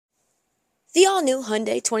The all-new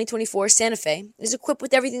Hyundai 2024 Santa Fe is equipped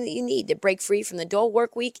with everything that you need to break free from the dull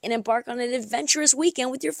work week and embark on an adventurous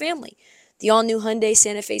weekend with your family. The all-new Hyundai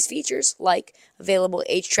Santa Fe's features, like available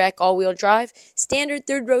H-Track all-wheel drive, standard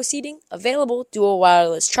third-row seating, available dual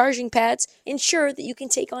wireless charging pads, ensure that you can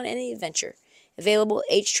take on any adventure. Available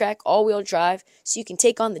H-Track all-wheel drive so you can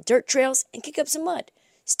take on the dirt trails and kick up some mud.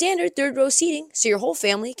 Standard third-row seating so your whole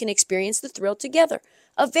family can experience the thrill together.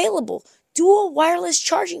 Available dual wireless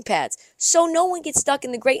charging pads so no one gets stuck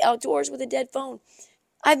in the great outdoors with a dead phone.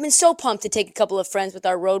 I've been so pumped to take a couple of friends with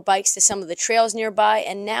our road bikes to some of the trails nearby,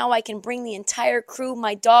 and now I can bring the entire crew,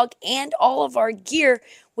 my dog, and all of our gear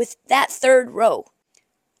with that third row.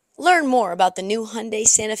 Learn more about the new Hyundai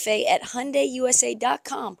Santa Fe at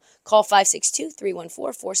HyundaiUSA.com. Call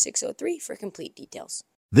 562-314-4603 for complete details.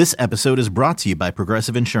 This episode is brought to you by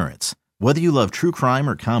Progressive Insurance. Whether you love true crime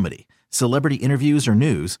or comedy, celebrity interviews or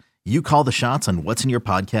news, you call the shots on what's in your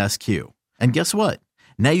podcast queue. And guess what?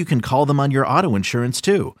 Now you can call them on your auto insurance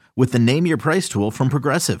too with the Name Your Price tool from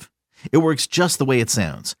Progressive. It works just the way it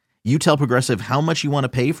sounds. You tell Progressive how much you want to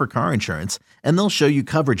pay for car insurance, and they'll show you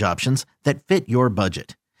coverage options that fit your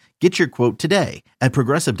budget. Get your quote today at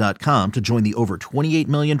Progressive.com to join the over 28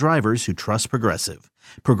 million drivers who trust Progressive.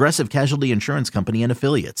 Progressive Casualty Insurance Company and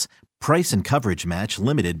Affiliates. Price and coverage match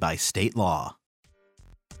limited by state law.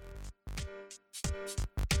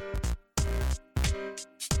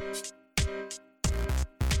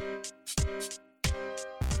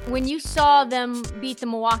 When you saw them beat the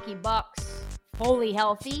Milwaukee Bucks fully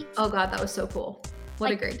healthy. Oh God, that was so cool.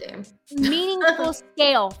 What a great game. Meaningful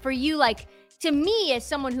scale for you, like, to me, as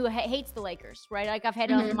someone who hates the Lakers, right? Like, I've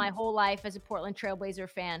had it my whole life as a Portland Trailblazer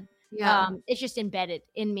fan. Yeah. It's just embedded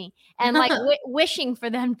in me. And like wishing for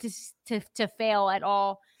them to fail at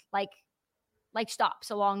all, like stops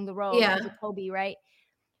along the road with Kobe, right?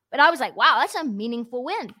 But I was like, wow, that's a meaningful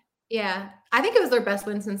win. Yeah, I think it was their best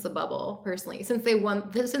win since the bubble, personally. Since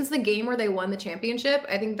the game where they won the championship,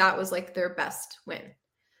 I think that was like their best win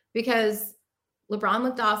because LeBron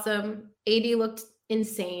looked awesome. AD looked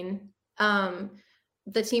insane.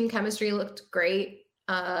 The team chemistry looked great.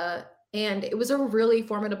 And it was a really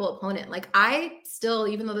formidable opponent. Like, I still,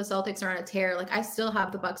 even though the Celtics are on a tear, like, I still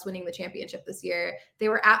have the Bucks winning the championship this year. They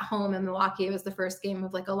were at home in Milwaukee. It was the first game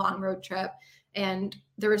of like a long road trip. And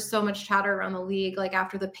there was so much chatter around the league, like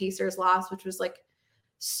after the Pacers loss, which was like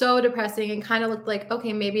so depressing and kind of looked like,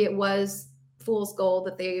 okay, maybe it was fool's gold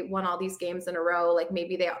that they won all these games in a row. Like,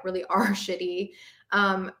 maybe they really are shitty.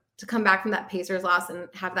 To come back from that Pacers loss and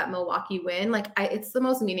have that Milwaukee win, like, it's the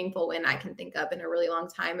most meaningful win I can think of in a really long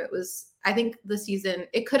time. It was, I think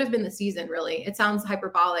it could have been the season, really. It sounds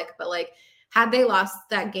hyperbolic, but like, had they lost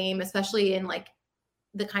that game, especially in like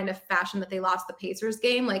the kind of fashion that they lost the Pacers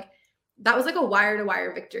game, like, that was like a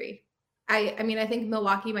wire-to-wire victory. I mean, I think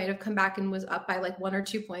Milwaukee might have come back and was up by like 1 or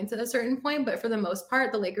 2 points at a certain point, but for the most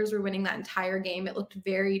part, the Lakers were winning that entire game. It looked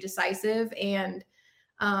very decisive, and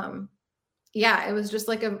it was just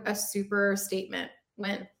like a super statement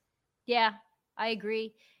win. Yeah, I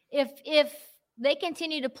agree. If they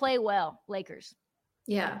continue to play well, Lakers.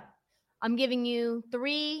 Yeah. I'm giving you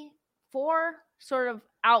 3-4 sort of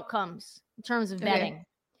outcomes in terms of betting. Okay.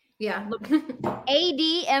 Yeah. AD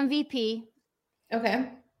MVP. Okay.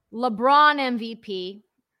 LeBron MVP.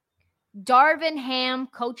 Darvin Ham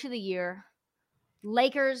Coach of the Year.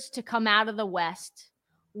 Lakers to come out of the West.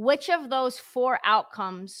 Which of those 4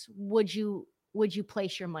 outcomes would you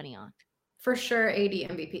place your money on? For sure, AD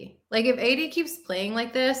MVP. Like, if AD keeps playing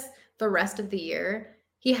like this the rest of the year,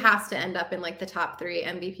 he has to end up in like the top 3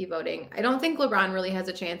 MVP voting. I don't think LeBron really has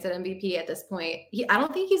a chance at MVP at this point. I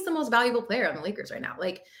don't think he's the most valuable player on the Lakers right now.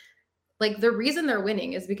 Like the reason they're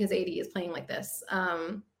winning is because AD is playing like this.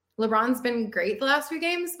 LeBron's been great the last few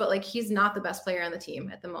games, but like, he's not the best player on the team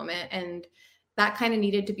at the moment. And that kind of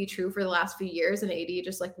needed to be true for the last few years. And AD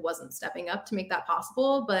just like wasn't stepping up to make that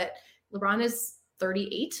possible. But LeBron is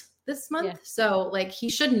 38 this month. Yeah. So like, he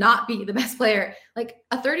should not be the best player. Like,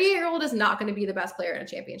 a 38-year-old is not going to be the best player in a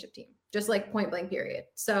championship team, just like point blank period.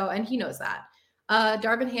 So, and he knows that.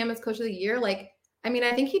 Darvin Ham is Coach of the Year. Like, I mean,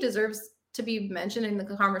 I think he deserves to be mentioned in the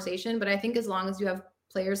conversation, but I think as long as you have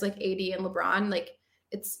players like AD and LeBron, like,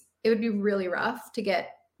 it would be really rough to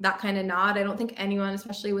get that kind of nod. I don't think anyone,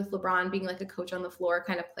 especially with LeBron being like a coach on the floor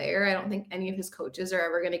kind of player, I don't think any of his coaches are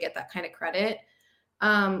ever going to get that kind of credit.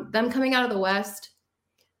 Them coming out of the West,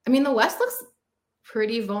 I mean, the West looks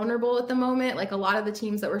pretty vulnerable at the moment. Like, a lot of the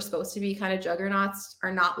teams that were supposed to be kind of juggernauts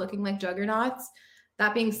are not looking like juggernauts.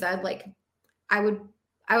 That being said, like, I would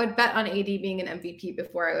bet on AD being an MVP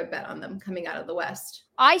before I would bet on them coming out of the West.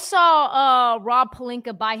 I saw Rob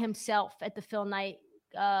Pelinka by himself at the Phil Knight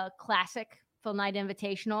Classic, Phil Knight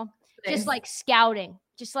Invitational. just like scouting,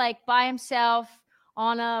 just like by himself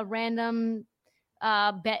on a random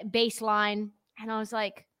baseline. And I was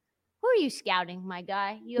like, who are you scouting, my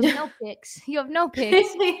guy? You have no picks. You have no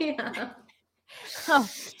picks. Yeah.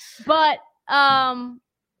 But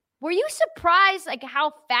were you surprised like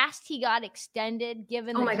how fast he got extended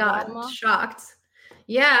given the drama? God, shocked.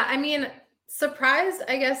 Yeah, I mean, surprised.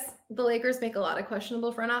 I guess the Lakers make a lot of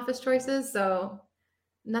questionable front office choices, so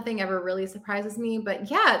nothing ever really surprises me. But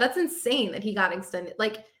yeah, that's insane that he got extended.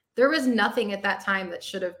 Like there was nothing at that time that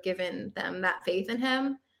should have given them that faith in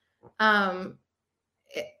him.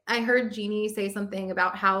 I heard Jeannie say something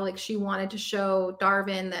about how like she wanted to show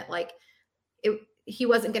Darvin that like he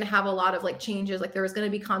wasn't going to have a lot of like changes. Like there was going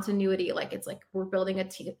to be continuity. Like it's like we're building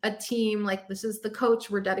a team. Like this is the coach.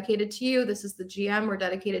 We're dedicated to you. This is the GM. We're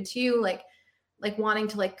dedicated to you. Like wanting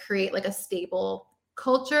to like create like a stable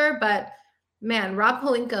culture. But man, Rob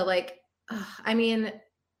Pelinka, like, I mean,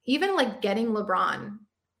 even like getting LeBron,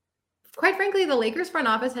 quite frankly, the Lakers front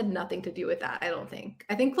office had nothing to do with that. I don't think.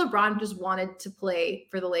 I think LeBron just wanted to play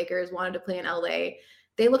for the Lakers, wanted to play in LA.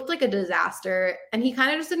 They looked like a disaster, and he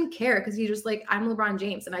kind of just didn't care because he's just like, I'm LeBron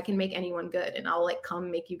James and I can make anyone good and I'll like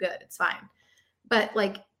come make you good. It's fine. But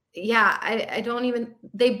like, yeah, I don't even,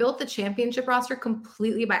 they built the championship roster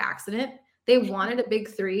completely by accident. They wanted a big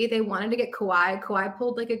three. They wanted to get Kawhi. Kawhi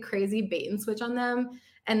pulled like a crazy bait and switch on them.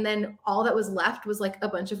 And then all that was left was like a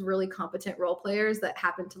bunch of really competent role players that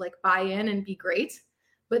happened to like buy in and be great.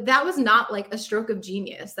 But that was not like a stroke of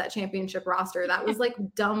genius, that championship roster. That was like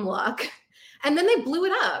dumb luck. And then they blew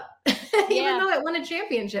it up, even though it won a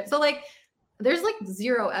championship. So like, there's like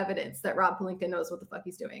zero evidence that Rob Pelinka knows what the fuck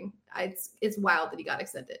he's doing. It's wild that he got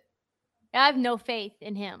extended. I have no faith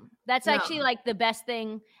in him. That's actually like the best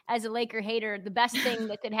thing as a Laker hater. The best thing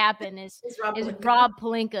that could happen is Rob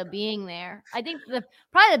Pelinka being there. I think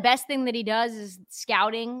probably the best thing that he does is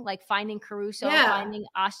scouting, like finding Caruso, finding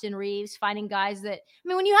Austin Reeves, finding guys that, I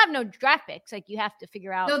mean, when you have no draft picks, like you have to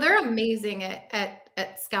figure out. No, they're amazing at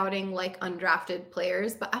scouting like undrafted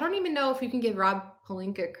players, but I don't even know if you can give Rob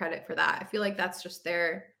Pelinka credit for that. I feel like that's just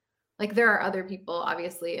there are other people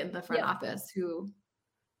obviously in the front office who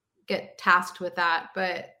get tasked with that.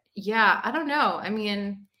 But yeah, I don't know. I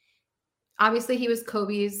mean, obviously he was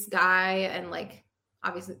Kobe's guy, and like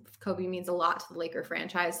obviously Kobe means a lot to the Laker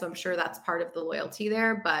franchise, so I'm sure that's part of the loyalty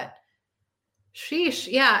there. But sheesh,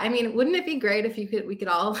 yeah, I mean, wouldn't it be great if we could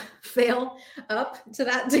all fail up to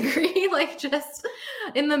that degree, like just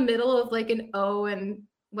in the middle of like an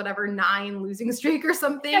 9 losing streak or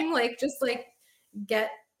something, like just like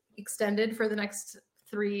get extended for the next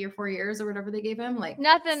 3 or 4 years or whatever they gave him. Like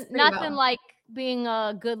nothing like being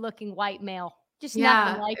a good-looking white male. Just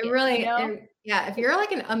nothing like it. Really, you know? If you're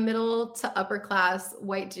like a middle to upper class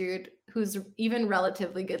white dude who's even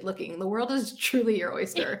relatively good looking, the world is truly your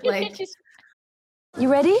oyster. Like,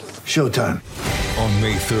 you ready? Showtime. On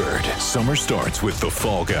May 3rd, summer starts with The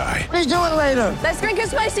Fall Guy. Let's do it later. Let's drink a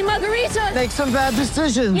spicy margarita. Make some bad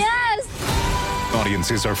decisions. Yes.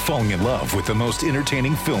 Audiences are falling in love with the most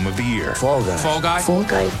entertaining film of the year. Fall Guy. Fall Guy? Fall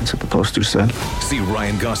Guy. That's what the poster said. See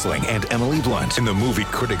Ryan Gosling and Emily Blunt in the movie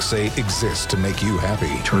critics say exists to make you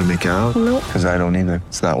happy. Trying to make it out? Nope. Because I don't either.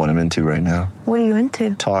 It's not what I'm into right now. What are you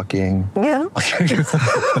into? Talking. Yeah.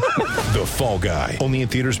 The Fall Guy. Only in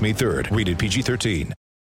theaters May 3rd. Rated PG-13.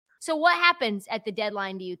 So what happens at the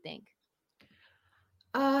deadline, do you think?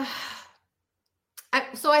 So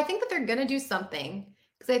I think that they're going to do something,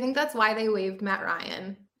 because I think that's why they waived Matt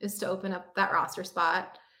Ryan, is to open up that roster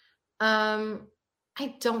spot. I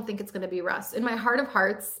don't think it's going to be Russ. In my heart of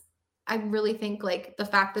hearts, I really think like the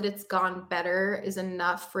fact that it's gone better is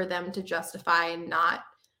enough for them to justify not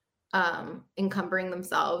encumbering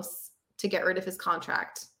themselves to get rid of his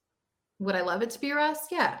contract. Would I love it to be Russ?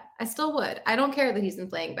 Yeah, I still would. I don't care that he's been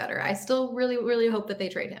playing better. I still really, really hope that they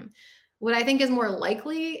trade him. What I think is more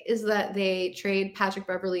likely is that they trade Patrick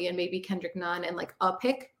Beverley and maybe Kendrick Nunn and like a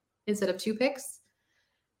pick instead of 2 picks,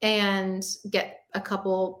 and get a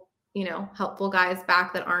couple, helpful guys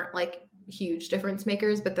back that aren't like huge difference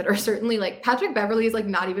makers, but that are certainly like Patrick Beverley is like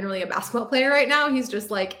not even really a basketball player right now. He's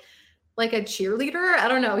just like a cheerleader. I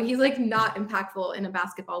don't know. He's like not impactful in a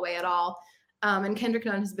basketball way at all. And Kendrick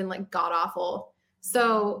Nunn has been like god awful.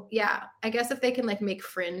 So yeah, I guess if they can like make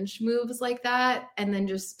fringe moves like that and then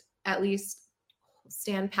just at least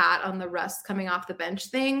stand pat on the Russ coming off the bench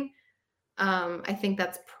thing, I think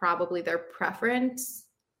that's probably their preference.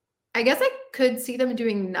 I guess I could see them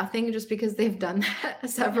doing nothing just because they've done that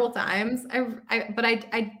several times. But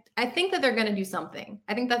I think that they're going to do something.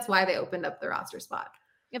 I think that's why they opened up the roster spot.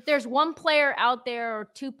 If there's one player out there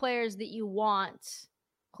or 2 players that you want,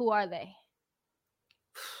 who are they?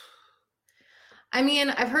 I mean,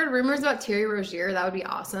 I've heard rumors about Terry Rozier. That would be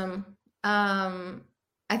awesome.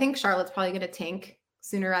 I think Charlotte's probably going to tank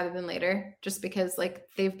sooner rather than later, just because like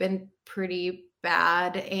they've been pretty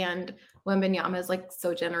bad, and Wembanyama is like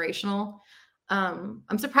so generational.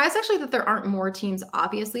 I'm surprised actually that there aren't more teams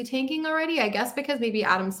obviously tanking already. I guess because maybe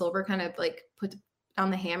Adam Silver kind of like put down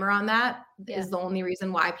the hammer on that is the only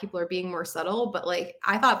reason why people are being more subtle. But like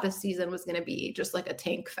I thought this season was going to be just like a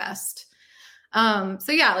tank fest.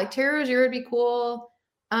 So yeah, like Terry Rozier would be cool.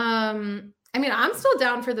 I mean, I'm still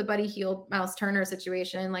down for the Buddy Hield, Miles Turner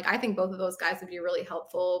situation. Like I think both of those guys would be really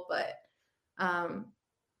helpful, but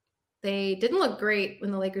they didn't look great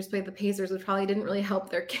when the Lakers played the Pacers, which probably didn't really help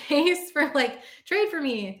their case for like trade for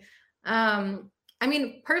me. I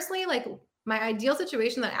mean, personally, like my ideal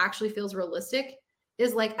situation that actually feels realistic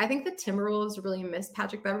is like, I think the Timberwolves really miss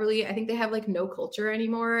Patrick Beverley. I think they have like no culture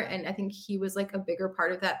anymore. And I think he was like a bigger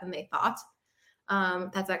part of that than they thought.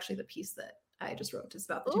 That's actually the piece that I just wrote just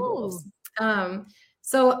about the Timberwolves.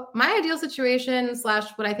 So my ideal situation /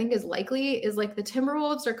 what I think is likely is like the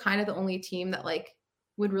Timberwolves are kind of the only team that like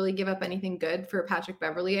would really give up anything good for Patrick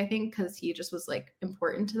Beverley, I think, because he just was like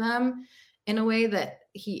important to them in a way that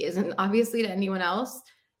he isn't obviously to anyone else.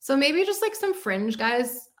 So maybe just like some fringe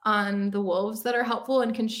guys on the Wolves that are helpful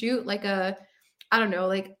and can shoot, like I don't know,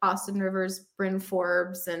 like Austin Rivers, Bryn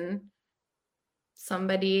Forbes, and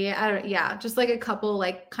somebody, just like a couple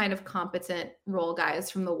like kind of competent role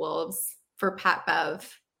guys from the Wolves for Pat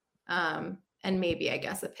Bev, and maybe I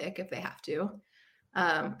guess a pick if they have to.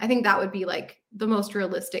 I think that would be like the most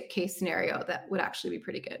realistic case scenario that would actually be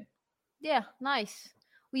pretty good. Yeah, nice.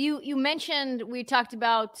 Well, you mentioned, we talked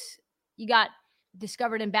about, you got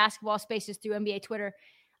discovered in basketball spaces through NBA Twitter.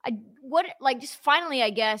 Just finally,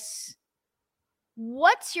 I guess,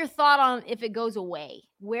 what's your thought on if it goes away?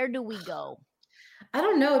 Where do we go? I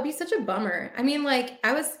don't know. It'd be such a bummer. I mean,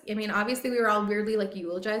 obviously we were all weirdly like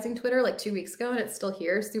eulogizing Twitter like 2 weeks ago, and it's still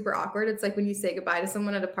here. Super awkward. It's like when you say goodbye to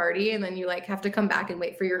someone at a party and then you like have to come back and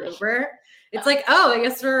wait for your Uber. It's like, oh, I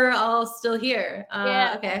guess we're all still here.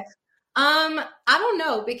 Okay. I don't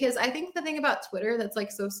know, because I think the thing about Twitter that's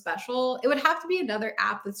like so special, it would have to be another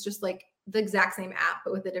app that's just like the exact same app,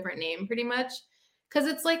 but with a different name pretty much. Cause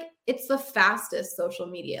it's the fastest social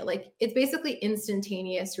media. Like it's basically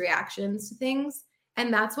instantaneous reactions to things.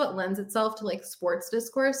 And that's what lends itself to like sports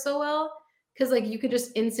discourse so well. Cause like you could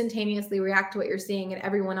just instantaneously react to what you're seeing and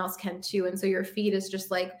everyone else can too. And so your feed is just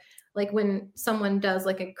like when someone does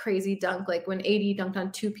like a crazy dunk, like when AD dunked on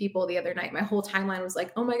 2 people the other night, my whole timeline was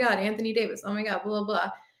like, oh my God, Anthony Davis. Oh my God, blah, blah,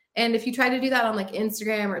 blah. And if you try to do that on like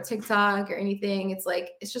Instagram or TikTok or anything,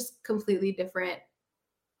 it's just completely different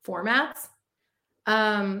formats.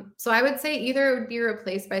 So I would say either it would be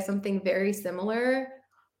replaced by something very similar,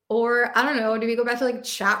 or I don't know, do we go back to like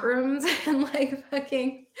chat rooms and like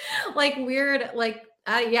fucking like weird, like,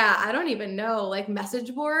 I don't even know, like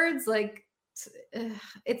message boards, like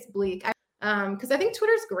it's bleak. Cause I think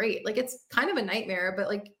Twitter's great. Like it's kind of a nightmare, but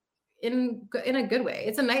like in a good way.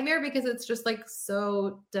 It's a nightmare because it's just like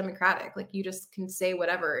so democratic. Like you just can say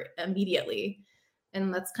whatever immediately.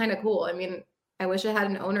 And that's kind of cool. I mean, I wish I had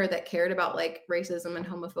an owner that cared about like racism and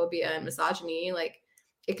homophobia and misogyny. Like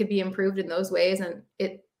it could be improved in those ways. And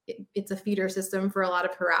it's a feeder system for a lot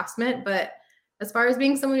of harassment. But as far as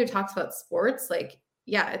being someone who talks about sports, like,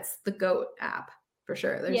 yeah, it's the GOAT app for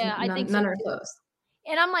sure. There's I think none so are too. close.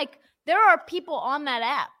 And I'm like, there are people on that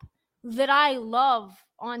app that I love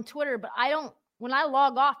on Twitter, but when I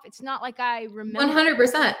log off, it's not like I remember.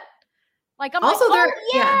 100%. Like I'm also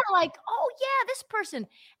like, this person.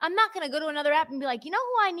 I'm not gonna go to another app and be like, you know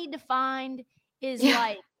who I need to find is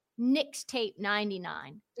like Knicks tape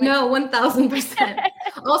 99. Like, no, 1000%.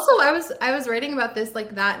 Also, I was writing about this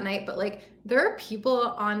like that night, but like there are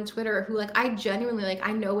people on Twitter who like I genuinely like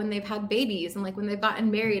I know when they've had babies and like when they've gotten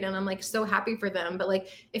married, and I'm like so happy for them. But like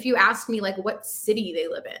if you ask me like what city they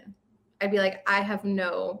live in, I'd be like, I have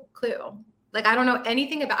no clue. Like I don't know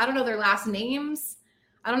anything about, I don't know their last names.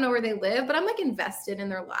 I don't know where they live, but I'm like invested in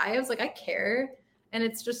their lives. Like I care. And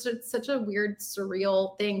it's such a weird,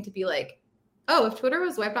 surreal thing to be like, oh, if Twitter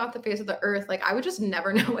was wiped off the face of the earth, like I would just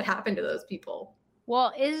never know what happened to those people.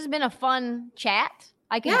 Well, it has been a fun chat.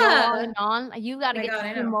 I can go on and on. You got to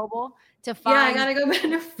get to mobile to find. Yeah, I got to go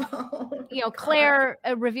get her phone. You know, Claire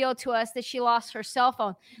revealed to us that she lost her cell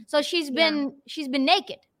phone. So she's been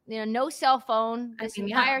naked. You know, no cell phone this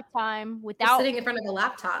entire time without just sitting in front of a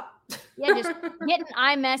laptop. Yeah, just getting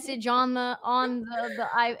iMessage on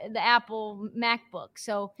the Apple MacBook.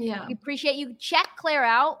 So we appreciate you. Check Claire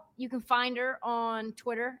out. You can find her on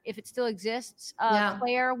Twitter if it still exists.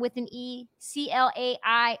 Claire with an E,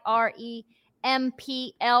 CLAIRE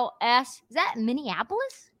MPLS. Is that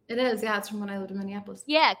Minneapolis? It is. Yeah, it's from when I lived in Minneapolis.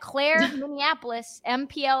 Yeah, Claire, Minneapolis,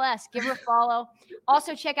 MPLS. Give her a follow.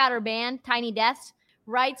 Also, check out her band, Tiny Deaths.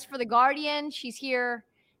 Writes for The Guardian. She's here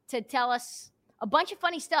to tell us a bunch of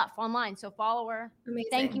funny stuff online. So follow her. Amazing.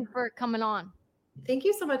 Thank you for coming on. Thank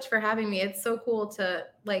you so much for having me. It's so cool to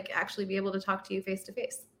actually be able to talk to you face to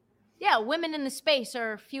face. Yeah, women in the space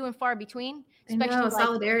are few and far between, especially like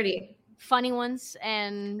solidarity. Funny ones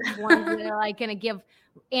and ones that are going to give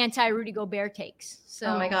anti-Rudy Gobert takes. So,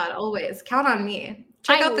 oh my God, always count on me.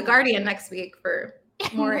 Check out The Guardian next week for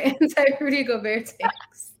more anti-Rudy Gobert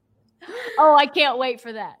takes. Oh, I can't wait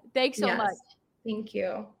for that. Thanks so much. Thank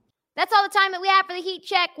you. That's all the time that we have for the Heat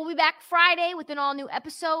Check. We'll be back Friday with an all-new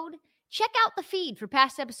episode. Check out the feed for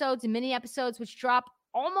past episodes and mini episodes, which drop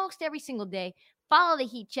almost every single day. Follow the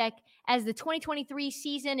Heat Check as the 2023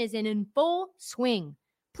 season is in full swing.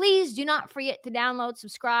 Please do not forget to download,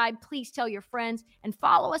 subscribe. Please tell your friends and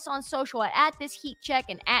follow us on social at This Heat Check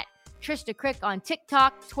and at Trista Crick on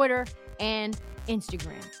TikTok, Twitter, and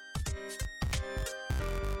Instagram.